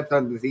 Except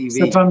on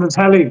the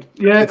telly.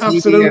 Yeah, the TV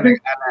absolutely.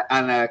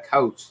 And a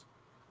couch.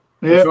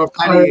 Yeah, I'm sure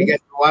Paddy will get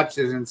to watch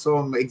it in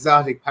some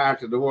exotic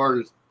part of the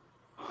world.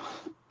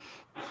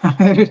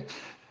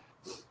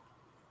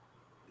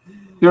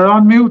 You're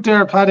on mute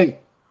there, Paddy.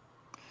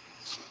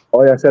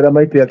 Oh, yeah, I said I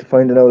might be able to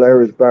find an old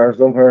Irish bar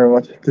somewhere and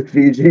watch the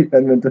Fiji.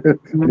 And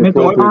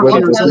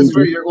tell us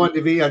where you're going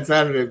to be on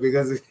Saturday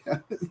because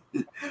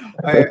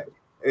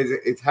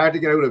it's hard to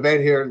get out of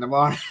bed here in the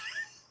morning.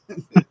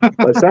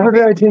 Well,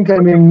 Saturday, I think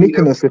I'm in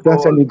Mykonos, if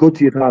that's any good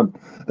to you, Tom.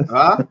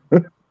 Huh?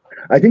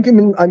 I think I'm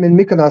in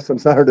Mykonos on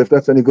Saturday, if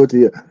that's any good to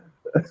you.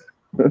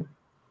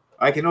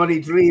 I can only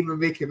dream of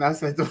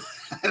Mykonos at the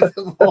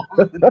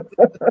moment.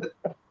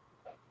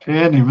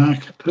 Penny,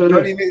 Mac. The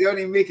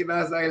only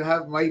Mykonos I'll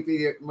have might be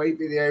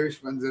the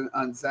Irishmans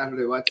on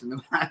Saturday watching the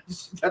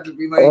match. That'll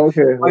be my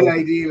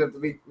ideal of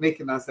the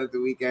Mykonos at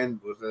the weekend.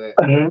 But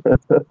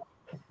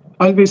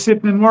I'll be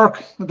sitting in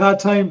work at that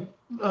time,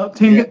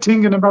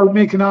 thinking about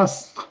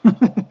Mykonos.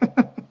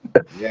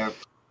 Yeah,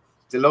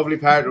 it's a lovely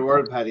part of the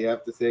world, Paddy. I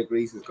have to say,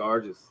 Greece is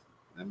gorgeous.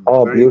 I'm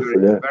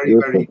beautiful!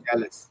 Very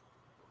jealous.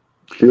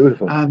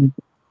 Beautiful. Are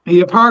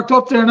you parked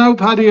up there now,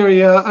 Paddy? Or are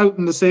you out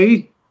in the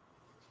sea?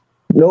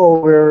 No,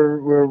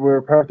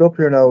 we're parked up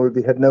here now. We'll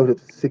be heading out at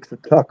 6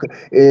 o'clock.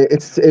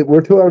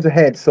 We're 2 hours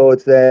ahead, so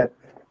it's now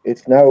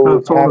it's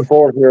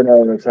 4:30 here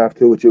now, and it's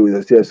 2:30 with you.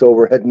 Yeah, so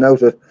we're heading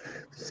out at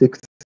 6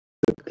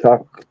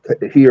 o'clock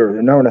here,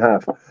 an hour and a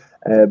half.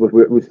 But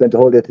we spent the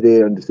whole day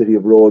today in the city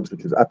of Rhodes,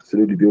 which is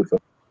absolutely beautiful.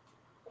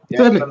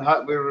 Yeah,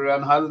 we were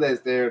on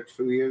holidays there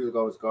 2 years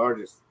ago. It was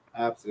gorgeous.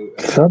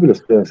 Absolutely.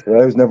 Fabulous place.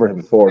 I was never here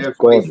before. It's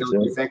gorgeous.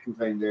 The second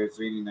time there, it's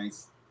really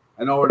nice.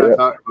 I know we're not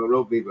talking about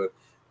rugby, but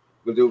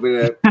we'll do a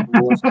bit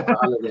of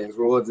holidays.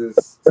 Rhodes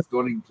is a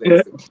stunning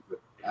place.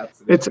 Yeah.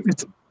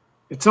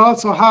 It's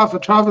also half a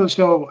travel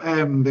show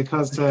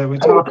because we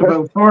talk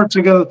about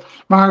Portugal,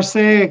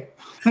 Marseille,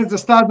 the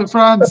Stade de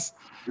France,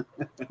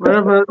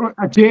 wherever.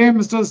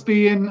 James does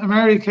be in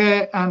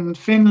America and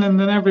Finland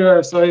and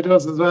everywhere, so he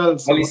does as well.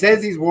 So. Well, he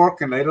says he's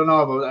working. I don't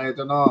know. I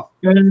don't know.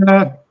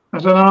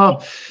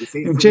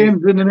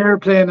 James in an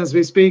airplane as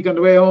we speak on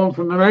the way home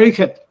from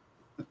America.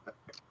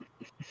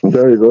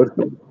 Very good.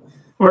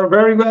 We're a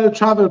very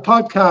well-travelled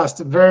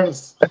podcast, in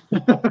fairness.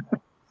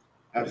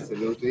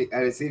 Absolutely.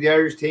 I see the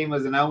Irish team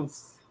was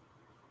announced.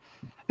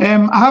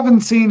 I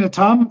haven't seen it,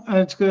 Tom.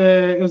 It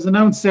was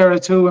announced there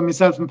too when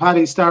myself and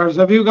Paddy started.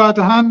 Have you got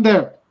a hand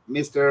there?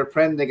 Mr.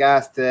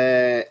 Prendergast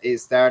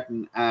is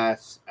starting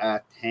at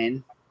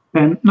 10.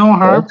 No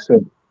harm.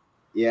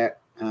 Yeah,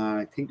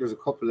 I think there's a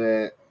couple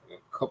of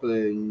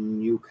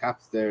new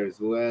caps there as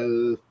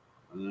well.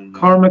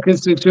 Cormac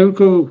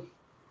Istukuku.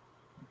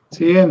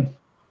 See in.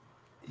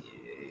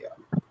 Yeah.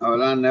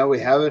 Hold on, now we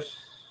have it.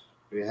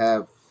 We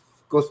have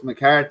Gus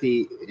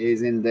McCarthy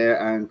is in there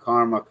and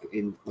Cormac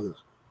in.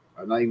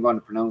 I'm not even going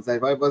to pronounce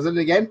that. What was it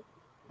again?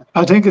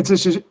 I think it's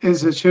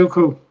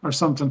Istukuku or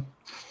something.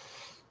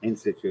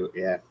 Institute,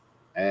 yeah.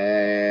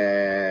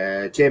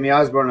 Jamie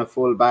Osborne a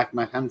full back,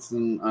 Matt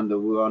Hansen on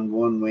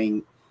one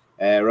wing,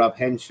 Rob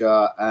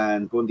Henshaw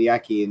and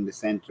Bundyaki in the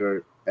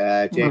centre,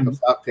 Jacob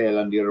Stockdale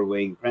on the other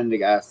wing,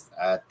 Prendergast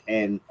at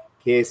 10,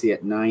 Casey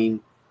at 9,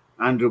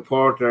 Andrew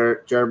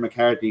Porter, Ger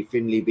McCarthy,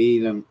 Finlay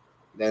Beelum,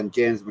 then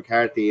James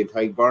McCarthy and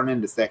Ty Byrne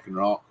in the second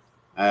row.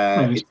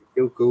 It's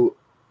Duku,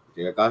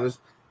 I got it.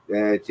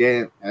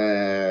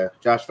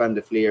 Josh Van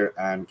der Fleer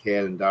and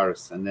Caelan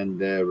Doris, and then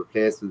the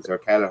replacements are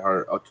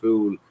Kelleher,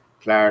 O'Toole,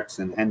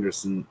 Clarkson,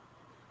 Henderson,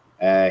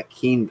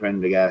 Keane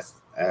Prendergast,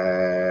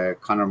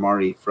 Conor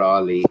Murray,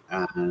 Frawley,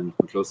 and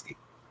McCluskey.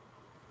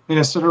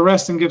 Yeah, so they're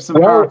resting Gibson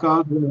Park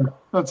on.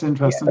 That's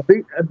interesting. A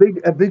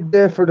big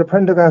day for the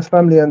Prendergast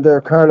family and their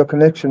Carlow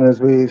connection,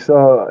 as we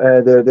saw.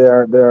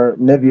 They're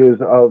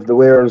nephews of the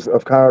Wares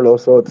of Carlow,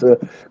 so it's a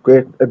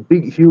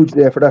big, huge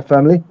day for that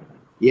family.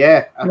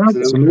 Yeah,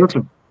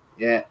 absolutely.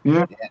 Yeah.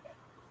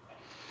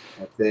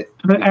 That's it.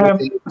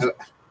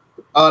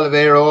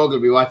 Oliver Og will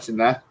be watching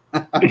that.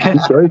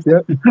 That's right,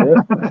 yeah.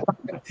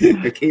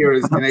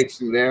 Akira's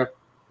connection there.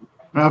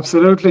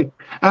 Absolutely.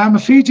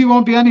 Fiji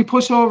won't be any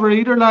pushover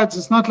either, lads.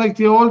 It's not like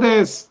the old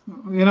days,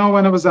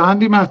 when it was a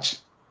handy match.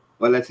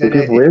 Well, I tell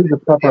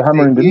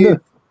you,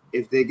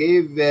 if they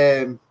give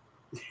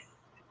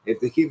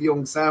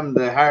young Sam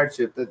the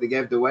hardship that they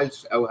gave the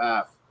Welsh out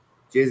half,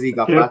 Jizzy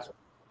got battered.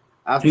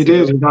 He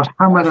did. He got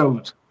hammered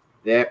out.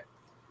 Yeah.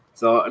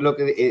 So look,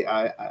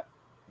 I'm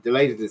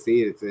delighted to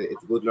see it.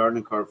 It's a good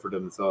learning curve for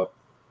them. So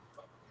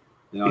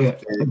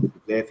to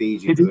play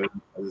Fiji, as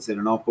I said,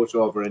 they're not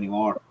pushover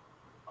anymore.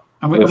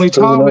 And we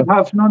thought we'd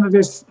have none of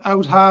this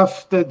out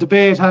half the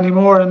debate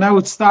anymore, and now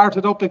it's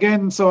started up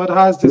again. So it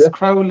has this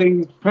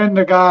Crowley,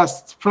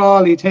 Prendergast,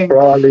 Frawley thing.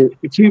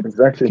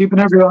 Keeping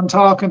everyone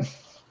talking.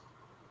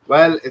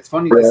 Well, it's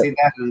funny to see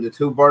that, and the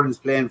two Byrnes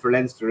playing for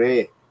Leinster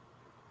A.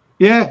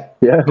 Yeah.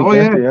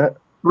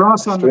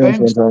 Ross on the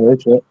bench.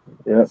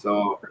 Yeah.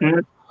 So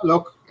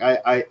look,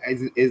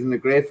 isn't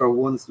it great for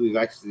once we've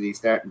actually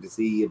starting to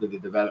see a bit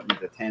of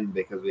development at 10,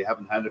 because we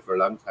haven't had it for a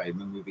long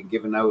time, and we've been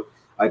giving out.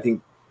 I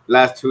think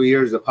last 2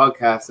 years the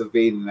podcasts have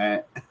been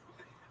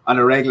on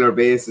a regular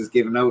basis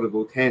giving out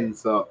about 10.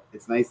 So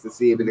it's nice to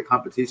see a bit of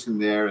competition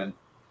there, and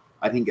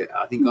I think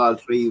all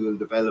three will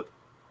develop.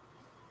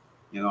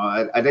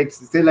 I'd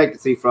still like to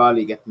see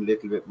Frawley getting a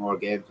little bit more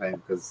game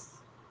time, because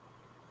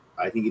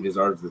I think he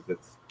deserves it.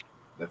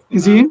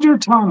 Is he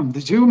injured, Tom?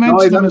 Did you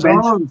mention him as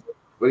well?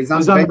 Well, he's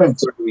on the bench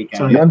for the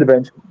weekend. He's on the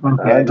bench. I'm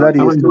glad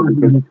he is too,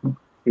 because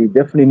he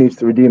definitely needs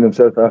to redeem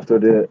himself after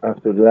the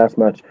last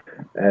match,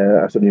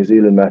 after the New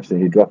Zealand match, and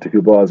he dropped a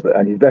few balls,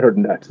 and he's better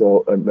than that.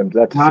 So I'm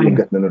glad to see him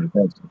getting another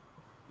chance.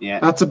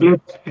 Yeah, that's a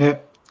blip. Yeah,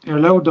 you're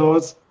allowed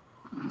those.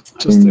 It's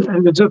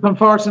just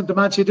unfortunate the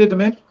match he did them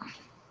in.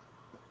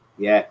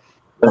 Yeah,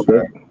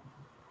 sure.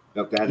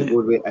 Look, they had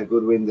a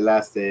good win the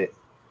last day.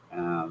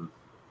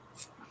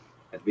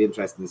 It'd be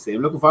interesting to see.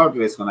 I'm looking forward to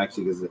this one,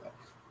 actually, because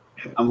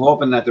I'm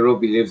hoping that the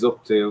rugby lives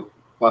up to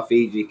what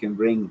Fiji can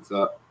bring.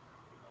 So,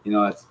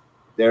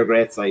 they're a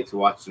great side to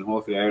watch, and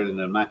hopefully Ireland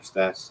will match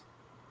that.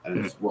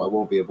 And it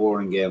won't be a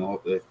boring game. I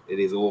hope it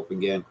is an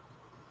open game.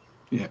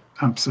 Yeah,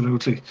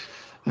 absolutely.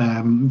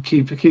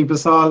 Keep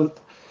us all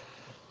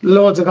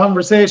loads of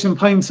conversation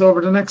points over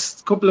the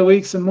next couple of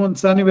weeks and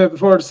months anyway,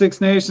 before the Six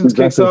Nations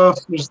kicks off.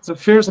 There's a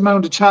fierce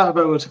amount of chat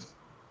about it.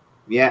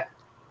 Yeah.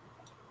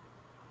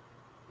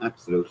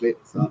 Absolutely.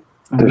 So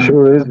there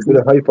sure is a bit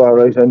of hype, all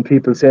right, and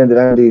people saying that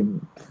Andy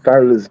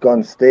Farrell has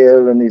gone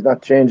stale and he's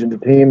not changing the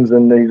teams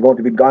and he's going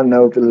to be gone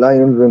now to the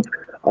Lions and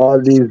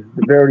all these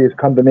various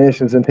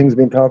combinations and things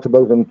being talked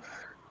about, and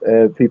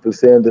people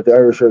saying that the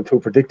Irish are too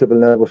predictable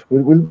now. But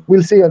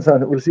we'll see on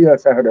Saturday. We'll see on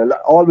Saturday.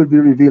 All will be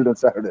revealed on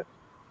Saturday.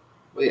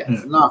 Well, yeah,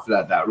 it's enough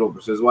of that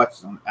rubbish. I was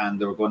watching them, and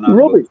they were going on.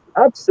 Rubbish,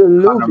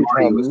 absolutely.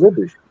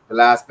 Rubbish. The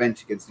last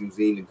bench against New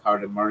Zealand,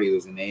 Carlow Murray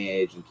was an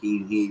age, and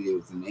Keane Healy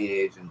was an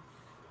age, and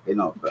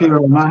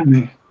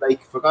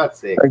like, for God's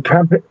sake. And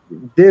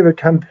David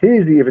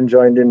Campese even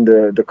joined in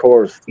the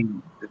chorus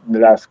in the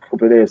last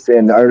couple of days,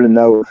 saying Ireland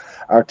now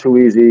are too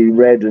easy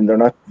read and they're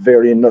not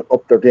varying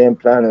up their game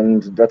plan,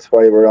 and that's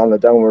why we're on a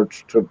downward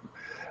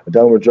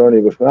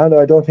journey. But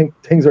I don't think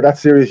things are that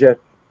serious yet.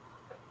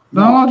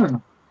 No, I don't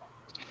know.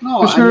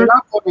 No, and you're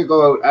not going to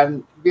go out,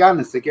 and to be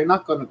honest, like, you're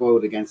not going to go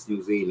out against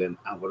New Zealand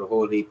and with a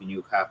whole heap of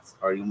new caps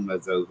or young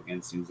lads out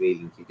against New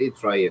Zealand. You did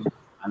try it,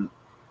 and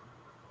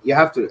you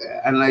have to,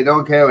 and I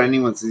don't care what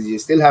anyone says, you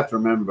still have to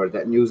remember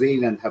that New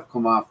Zealand have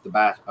come off the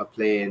bat of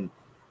playing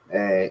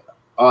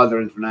all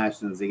their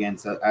internationals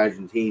against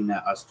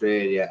Argentina,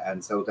 Australia,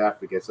 and South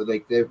Africa. So,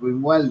 like, they've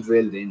been well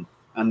drilled in,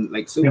 and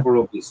like Super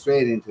Rugby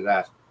straight into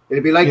that.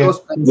 It'll be like us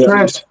playing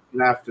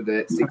after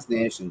the Six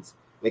Nations.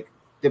 Like,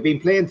 they've been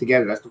playing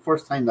together. That's the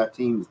first time that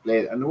team has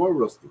played, and they were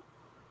rusty.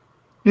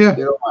 Yeah,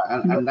 you know,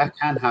 and that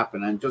can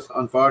happen. And just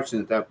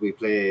unfortunate that we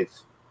played,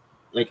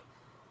 like,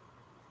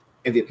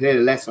 if you played a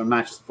lesser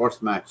match, the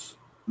first match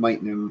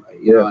might, you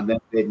know, and then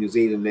played New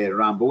Zealand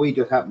later on. But we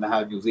just happened to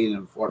have New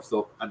Zealand first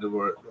up, and they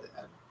were,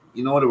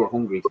 you know, they were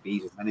hungry to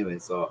beat us anyway.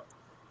 So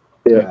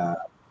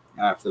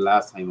after the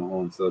last time at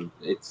home, so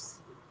it's,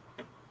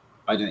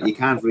 I don't know, you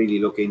can't really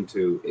look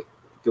into it.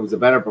 There was a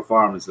better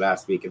performance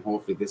last week, and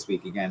hopefully this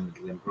week again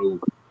it'll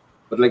improve.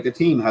 But like, the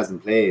team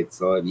hasn't played,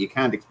 so you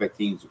can't expect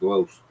teams to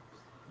go out.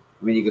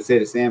 I mean, you could say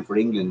the same for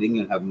England.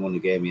 England haven't won a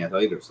game yet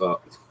either.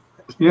 So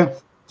you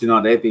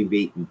know, they've been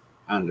beaten,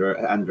 and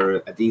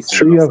they're a decent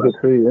 3 out of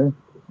 3.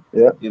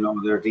 Yeah. You know,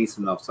 they're a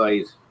decent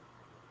offside.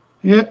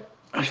 Yeah.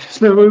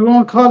 So we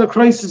won't call it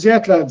crisis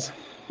yet, lads.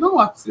 No,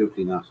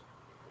 absolutely not.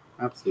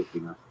 Absolutely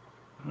not.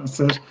 That's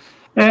it.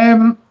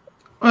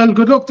 Well,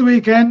 good luck the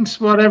weekend,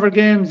 whatever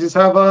games you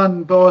have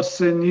on, both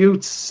in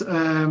youths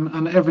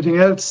and everything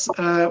else.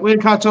 We'll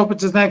catch up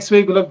with you next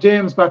week. We'll have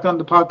James back on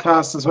the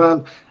podcast as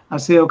well. I'll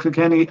see how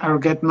Kilkenny are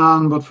getting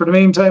on. But for the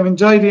meantime,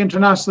 enjoy the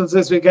internationals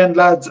this weekend,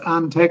 lads,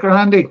 and take her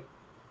handy.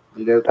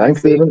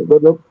 Thanks, Stephen.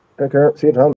 Good luck. Take care. See you, Tom.